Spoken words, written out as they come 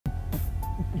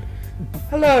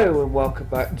Hello and welcome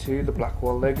back to the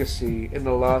Blackwell Legacy. In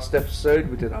the last episode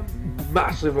we did a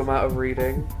massive amount of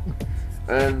reading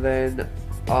and then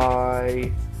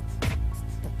I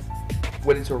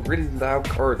went into a really loud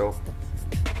corridor.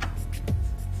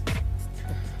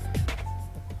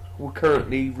 We're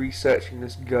currently researching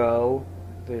this girl,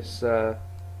 look,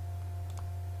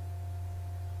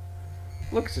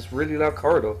 it's this really loud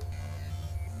corridor.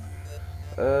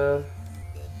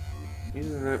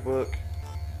 Using a notebook.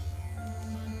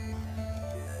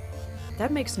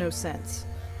 That makes no sense.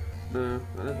 No,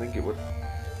 I don't think it would.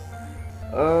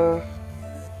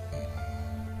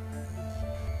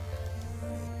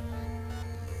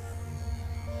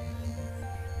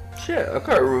 Shit, I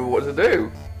can't remember what to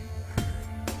do.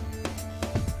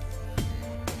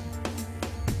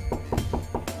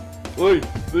 Oi,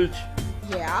 bitch.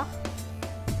 Yeah?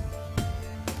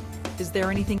 Is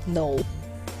there anything? No.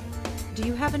 Do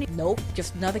you have any? Nope.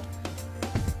 Just another.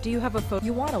 Do you have a photo?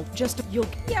 You wanna Just you'll.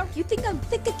 Yeah, you think I'm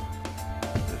thinking.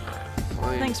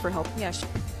 Fine. Thanks for help. Yeah, Thanks,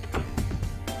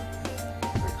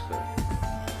 sir.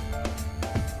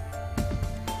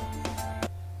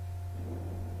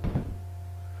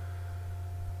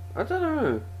 I don't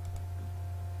know.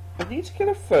 I need to get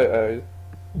a photo.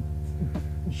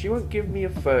 She won't give me a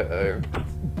photo.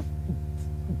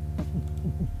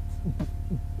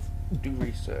 Do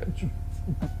research.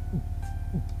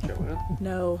 Joanne?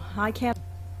 No, I can't.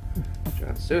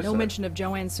 Joanne's suicide. No mention of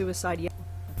Joanne's suicide yet.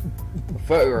 A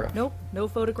photograph. Nope. No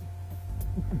photograph.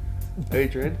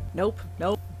 Adrian? Nope.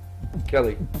 Nope.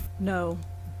 Kelly? No.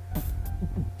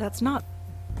 That's not.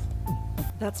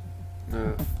 That's.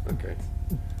 No. Okay.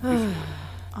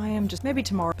 I am just maybe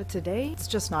tomorrow, but today it's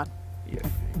just not. Yeah.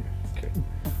 Okay.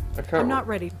 I can't. I'm not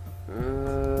ready.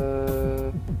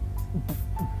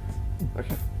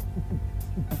 Okay.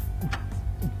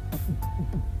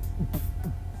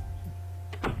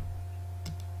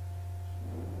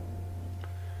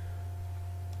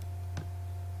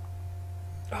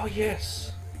 Oh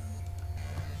yes.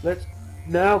 Let's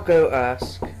now go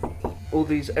ask all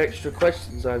these extra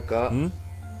questions I've got.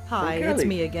 Hi, Kelly. it's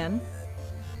me again.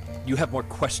 You have more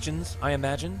questions, I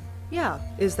imagine? Yeah,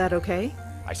 is that okay?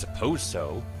 I suppose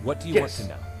so. What do you Yes.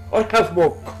 want to know? I have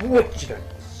more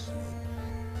questions.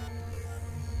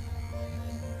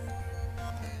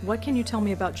 What can you tell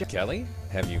me about Kelly?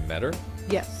 Have you met her?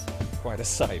 Yes. Quite a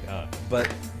sight, huh? But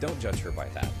don't judge her by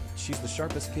that. She's the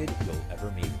sharpest kid you'll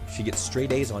ever meet. She gets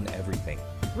straight A's on everything.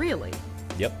 Really?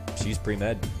 Yep, she's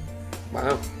pre-med.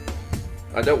 Wow.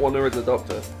 I don't want her as a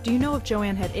doctor. Do you know if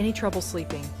Joanne had any trouble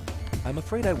sleeping? I'm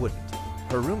afraid I wouldn't.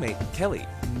 Her roommate, Kelly,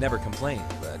 never complained,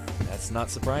 but that's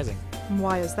not surprising.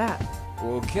 Why is that?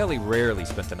 Well, Kelly rarely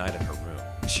spent the night in her room.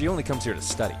 She only comes here to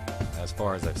study, as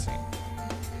far as I've seen.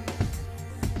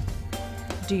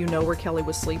 Do you know where Kelly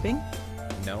was sleeping?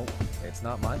 No, it's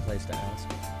not my place to ask.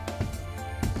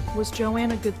 Was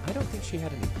Joanne a good... I don't think she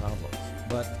had any problems,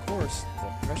 but of course,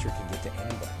 the pressure can get to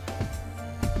anybody.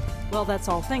 Well, that's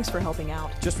all. Thanks for helping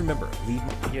out. Just remember, leave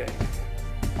me. Yeah.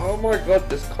 Oh my god,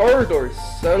 this corridor is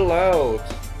so loud.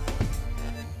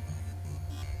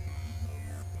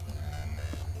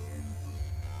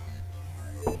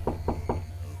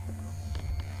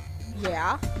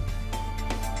 Yeah?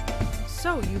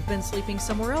 So, you've been sleeping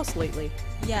somewhere else lately?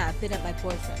 Yeah, I've been at my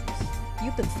boyfriend's.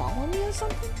 You've been following me or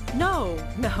something? No,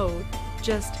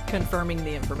 just confirming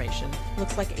the information.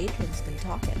 Looks like Adrian's been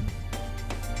talking.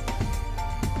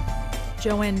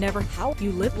 Joanne never... How?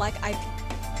 You live... Like I...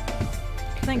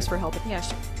 Thanks for helping. Yeah,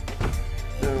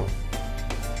 No.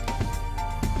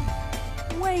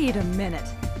 Wait a minute.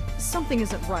 Something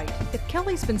isn't right. If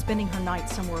Kelly's been spending her night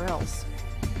somewhere else,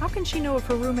 how can she know if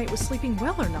her roommate was sleeping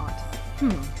well or not?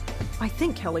 I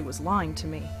think Kelly was lying to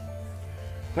me.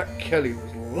 That Kelly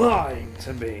was lying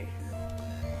to me.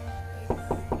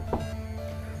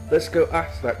 Let's go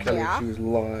ask that Kelly Yeah? if she was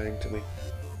lying to me.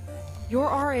 Your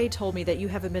RA told me that you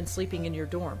haven't been sleeping in your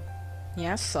dorm.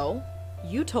 Yeah, so?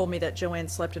 You told me that Joanne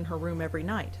slept in her room every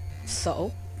night.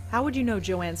 So? How would you know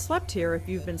Joanne slept here if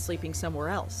you've been sleeping somewhere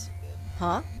else?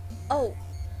 Huh? Oh,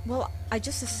 well, I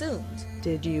just assumed.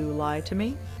 Did you lie to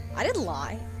me? I didn't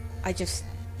lie. I just...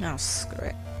 Oh, screw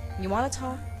it. You want to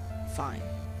talk? Fine.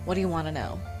 What do you want to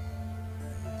know?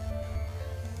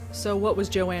 So what was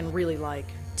Joanne really like?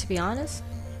 To be honest,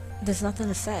 there's nothing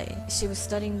to say. She was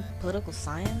studying political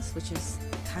science, which is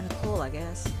kind of cool, I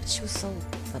guess. She was so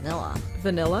vanilla.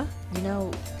 Vanilla? You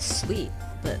know, sweet,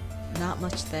 but not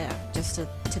much there. Just a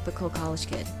typical college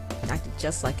kid. Acted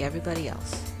just like everybody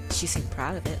else. She seemed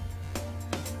proud of it.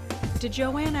 Did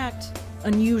Joanne act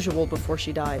unusual before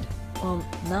she died? Well,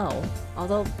 no.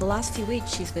 Although the last few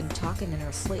weeks she's been talking in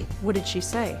her sleep. What did she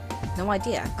say? No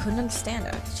idea. Couldn't understand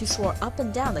her. She swore up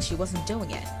and down that she wasn't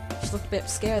doing it. She looked a bit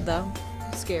scared though.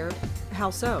 Scared? How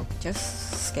so?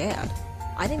 Just scared.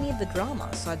 I didn't need the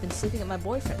drama, so I'd been sleeping at my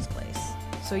boyfriend's place.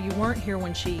 So you weren't here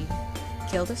when she...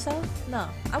 Killed herself? No,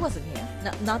 I wasn't here.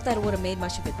 Not that it would have made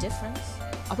much of a difference.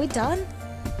 Are we done?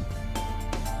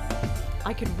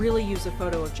 I could really use a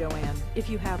photo of Joanne, if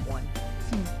you have one.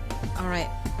 Alright,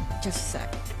 just a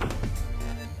sec.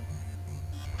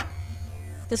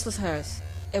 This was hers.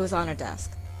 It was on her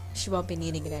desk. She won't be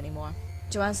needing it anymore.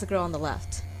 Joanne's the girl on the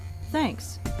left.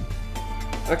 Thanks.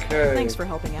 Okay. Thanks for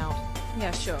helping out.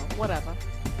 Yeah, sure, whatever.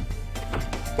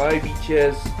 Bye,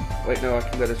 beaches. Wait, no, I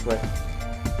can go this way.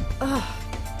 Ugh.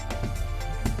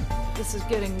 This is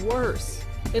getting worse.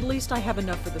 At least I have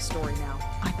enough for the story now.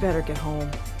 I better get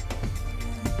home.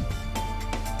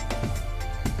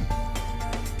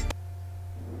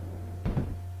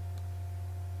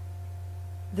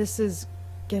 This is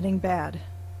getting bad.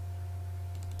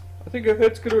 I think her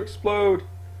head's gonna explode.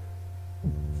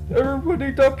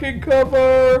 Everybody duck in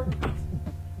cover!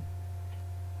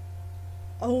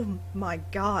 Oh my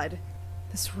god.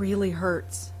 This really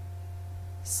hurts.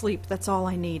 Sleep, that's all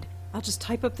I need. I'll just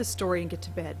type up the story and get to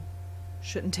bed.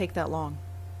 Shouldn't take that long.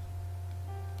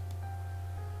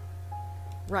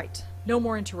 Right. No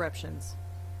more interruptions.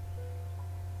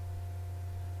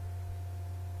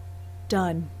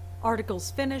 Done. Article's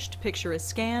finished, picture is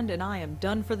scanned, and I am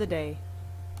done for the day.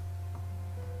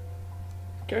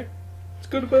 Okay, let's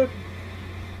go to bed.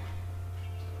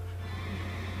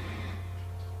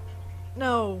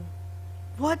 No.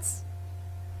 What's...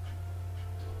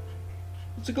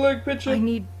 It's a glowing picture. I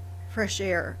need fresh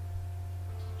air.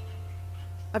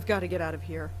 I've got to get out of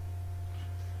here.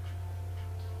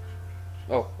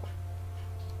 Oh.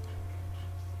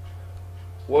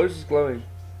 What is this glowing?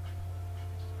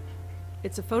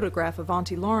 It's a photograph of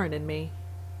Auntie Lauren and me.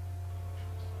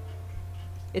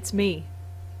 It's me.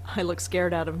 I look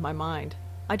scared out of my mind.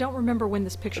 I don't remember when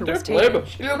this picture was Don't blame taken. her.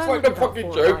 She but looks I like look the about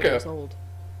fucking 4 or 5 Joker. years old.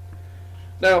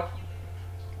 Now,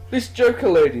 this Joker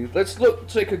lady, let's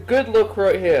take a good look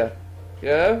right here.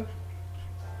 Yeah?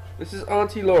 This is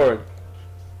Auntie Lauren.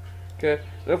 Okay,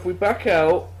 now if we back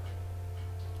out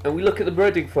and we look at the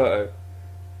wedding photo,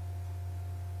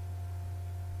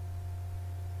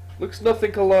 looks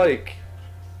nothing alike.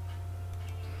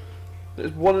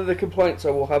 It's one of the complaints I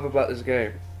will have about this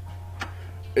game,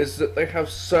 is that they have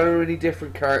so many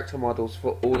different character models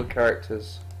for all the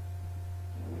characters.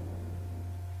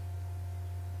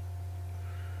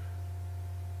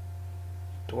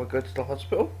 Do I go to the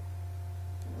hospital?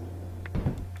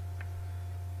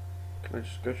 Can I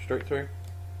just go straight through?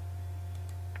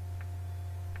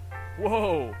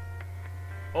 Whoa!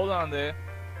 Hold on there.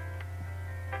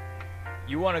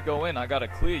 You want to go in, I gotta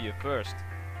clear you first.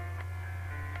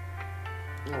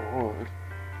 Oh, alright.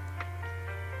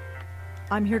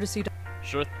 I'm here to see...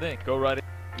 Sure thing, go right in.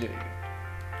 Yeah.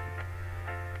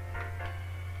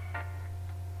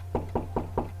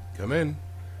 Come in.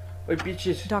 Wait,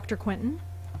 bitches. Dr. Quentin?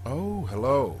 Oh,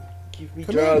 hello. Give me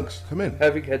Come drugs. in. Come in. I'm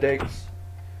having headaches.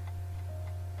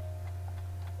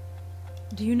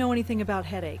 Do you know anything about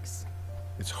headaches?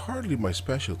 It's hardly my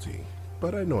specialty,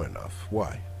 but I know enough.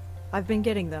 Why? I've been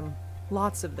getting them.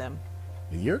 Lots of them.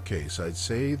 In your case, I'd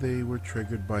say they were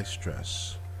triggered by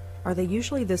stress. Are they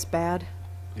usually this bad?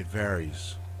 It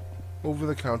varies.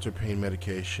 Over-the-counter pain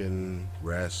medication,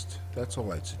 rest, that's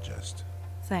all I'd suggest.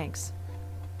 Thanks.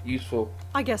 Useful.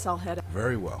 I guess I'll head...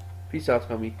 Very well. Peace out,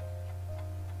 homie.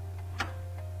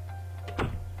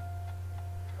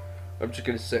 I'm just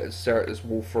gonna sit and stare at this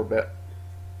wall for a bit.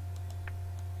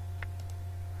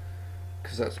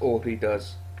 Because that's all he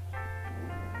does.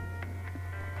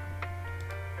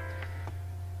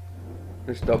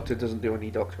 This doctor doesn't do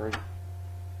any doctoring.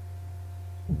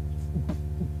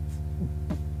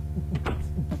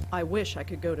 I wish I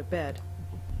could go to bed.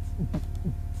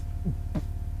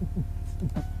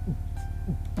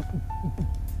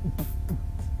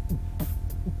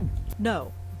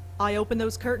 No. I open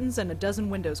those curtains and a dozen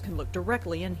windows can look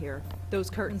directly in here. Those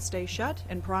curtains stay shut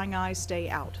and prying eyes stay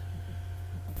out.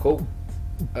 Cool.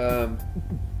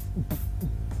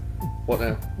 What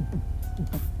now?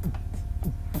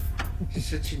 She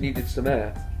said she needed some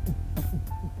air.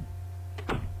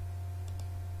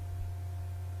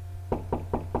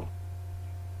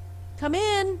 Come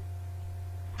in.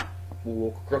 We'll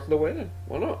walk across the way then.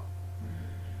 Why not?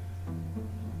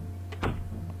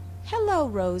 Hello,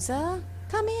 Rosa.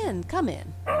 Come in, come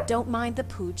in. Don't mind the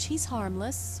pooch, he's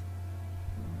harmless.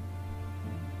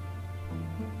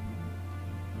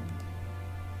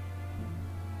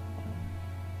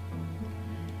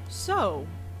 So,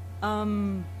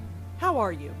 how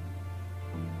are you?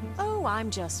 Oh, I'm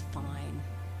just fine.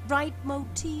 Right,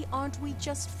 Moti? Aren't we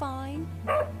just fine?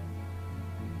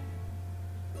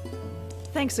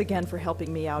 Thanks again for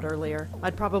helping me out earlier.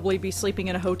 I'd probably be sleeping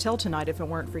in a hotel tonight if it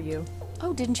weren't for you.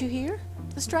 Oh, didn't you hear?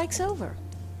 The strike's over.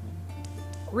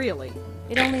 Really?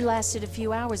 It only lasted a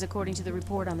few hours according to the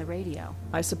report on the radio.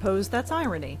 I suppose that's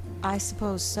irony. I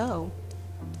suppose so.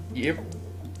 Yep.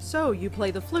 So, you play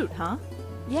the flute, huh?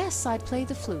 Yes, I play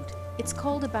the flute. It's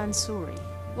called a bansuri.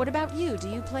 What about you? Do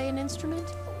you play an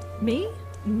instrument? Me?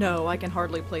 No, I can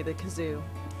hardly play the kazoo.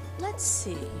 Let's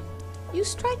see. You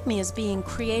strike me as being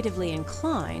creatively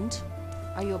inclined.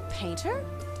 Are you a painter?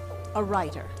 A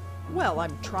writer? Well,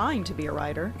 I'm trying to be a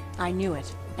writer. I knew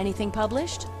it. Anything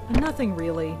published? Nothing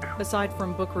really, aside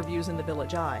from book reviews in the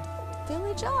Village Eye.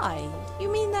 Village Eye? You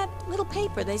mean that little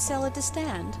paper they sell at the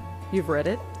stand? You've read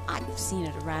it? I've seen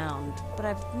it around, but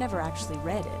I've never actually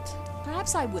read it.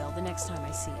 Perhaps I will the next time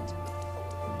I see it.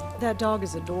 That dog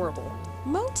is adorable.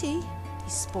 Moti?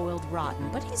 He's spoiled rotten,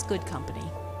 but he's good company.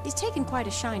 He's taken quite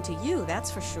a shine to you, that's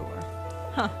for sure.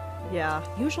 Huh, yeah.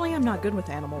 Usually I'm not good with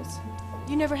animals.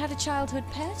 You never had a childhood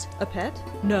pet? A pet?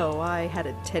 No, I had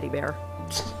a teddy bear.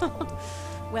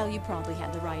 Well, you probably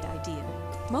had the right idea.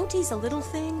 Moti's a little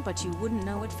thing, but you wouldn't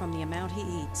know it from the amount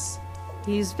he eats.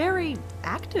 He's very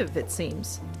active, it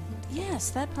seems.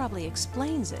 Yes, that probably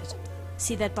explains it.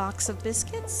 See that box of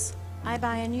biscuits? I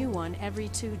buy a new one every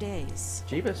 2 days.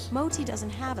 Jeebus. Moti doesn't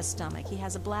have a stomach. He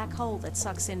has a black hole that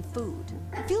sucks in food.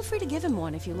 Feel free to give him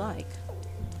one if you like.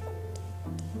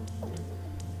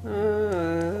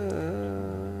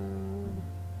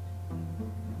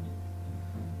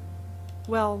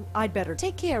 Well, I'd better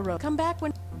Take care, Ro. Come back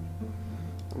when...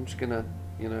 I'm just gonna,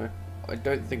 I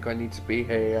don't think I need to be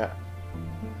here yet.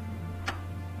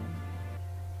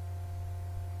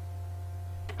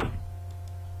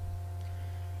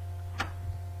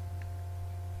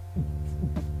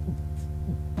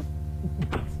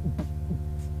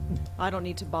 I don't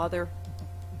need to bother.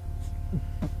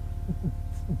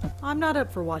 I'm not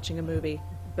up for watching a movie.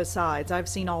 Besides, I've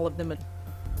seen all of them.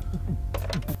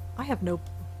 I have no...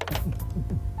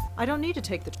 I don't need to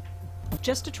take the...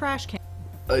 Just a trash can.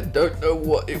 I don't know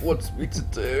what it wants me to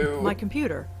do. My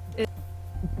computer.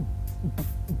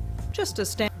 Just a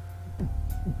stand...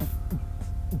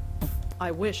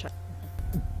 I wish I...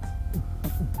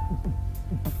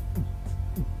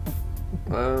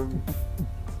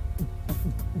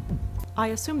 I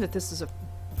assume that this is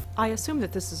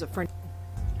a friend.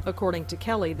 According to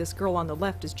Kelly, this girl on the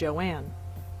left is Joanne.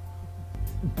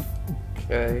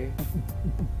 Okay.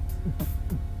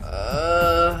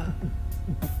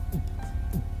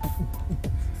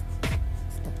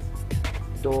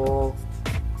 Door.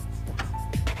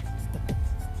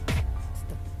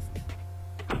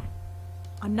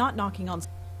 I'm not knocking on...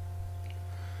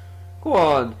 Go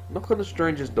on, knock on a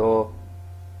stranger's door.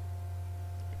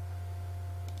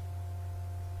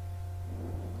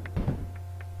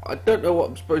 I don't know what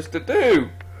I'm supposed to do.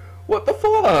 What the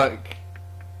fuck?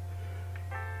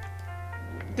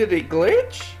 Did it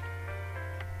glitch?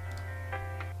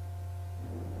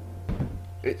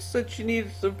 It said she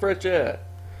needed some fresh air.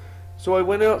 So I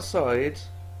went outside.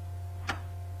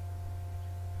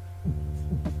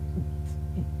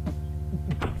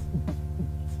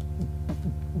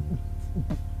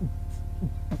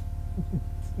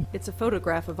 It's a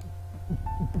photograph of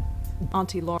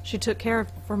Auntie Laura. She took care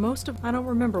of for most of... I don't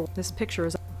remember what this picture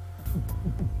is.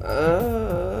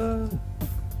 The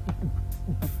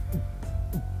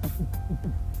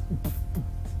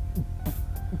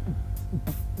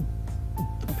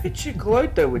picture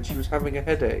glowed though when she was having a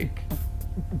headache.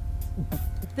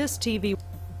 This TV...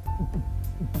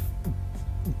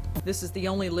 This is the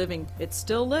only living... It's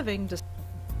still living. Just...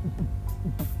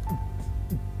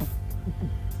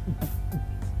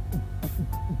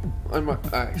 I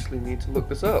might actually need to look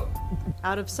this up.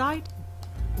 Out of sight?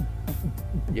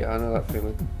 Yeah, I know that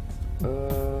feeling.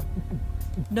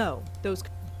 No, those...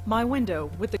 My window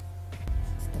with the...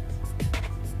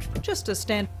 Just a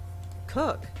stand...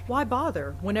 Cook. Why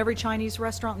bother when every Chinese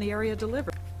restaurant in the area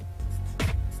delivers?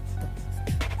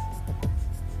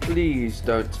 Please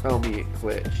don't tell me it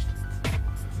glitched.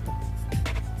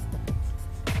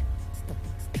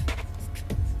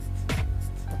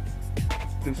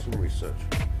 Do some research.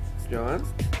 John?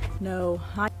 No,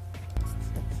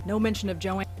 No mention of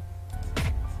Joanne.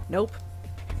 Nope.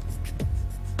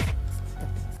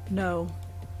 No.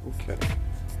 Okay.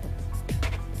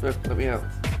 No, let me out.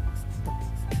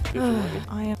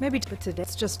 I am... Maybe but today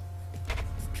it's just...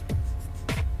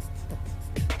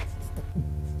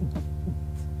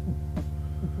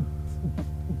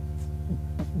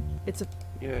 It's a...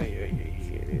 Yeah.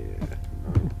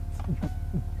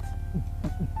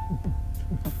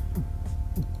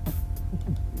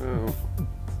 No.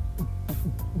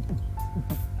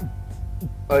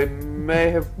 I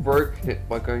may have broken it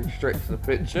by going straight to the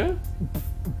picture.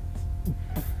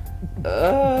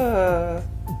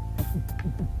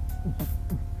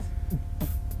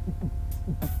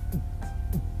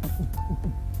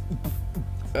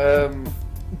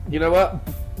 You know what?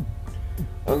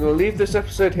 I'm gonna leave this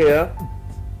episode here.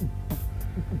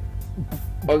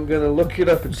 I'm gonna look it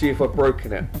up and see if I've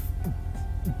broken it.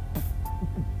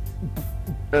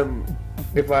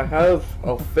 If I have,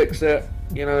 I'll fix it.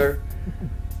 You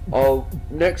know,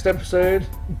 next episode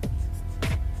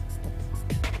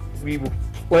we will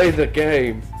play the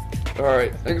game.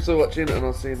 Alright, thanks for watching and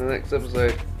I'll see you in the next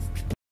episode.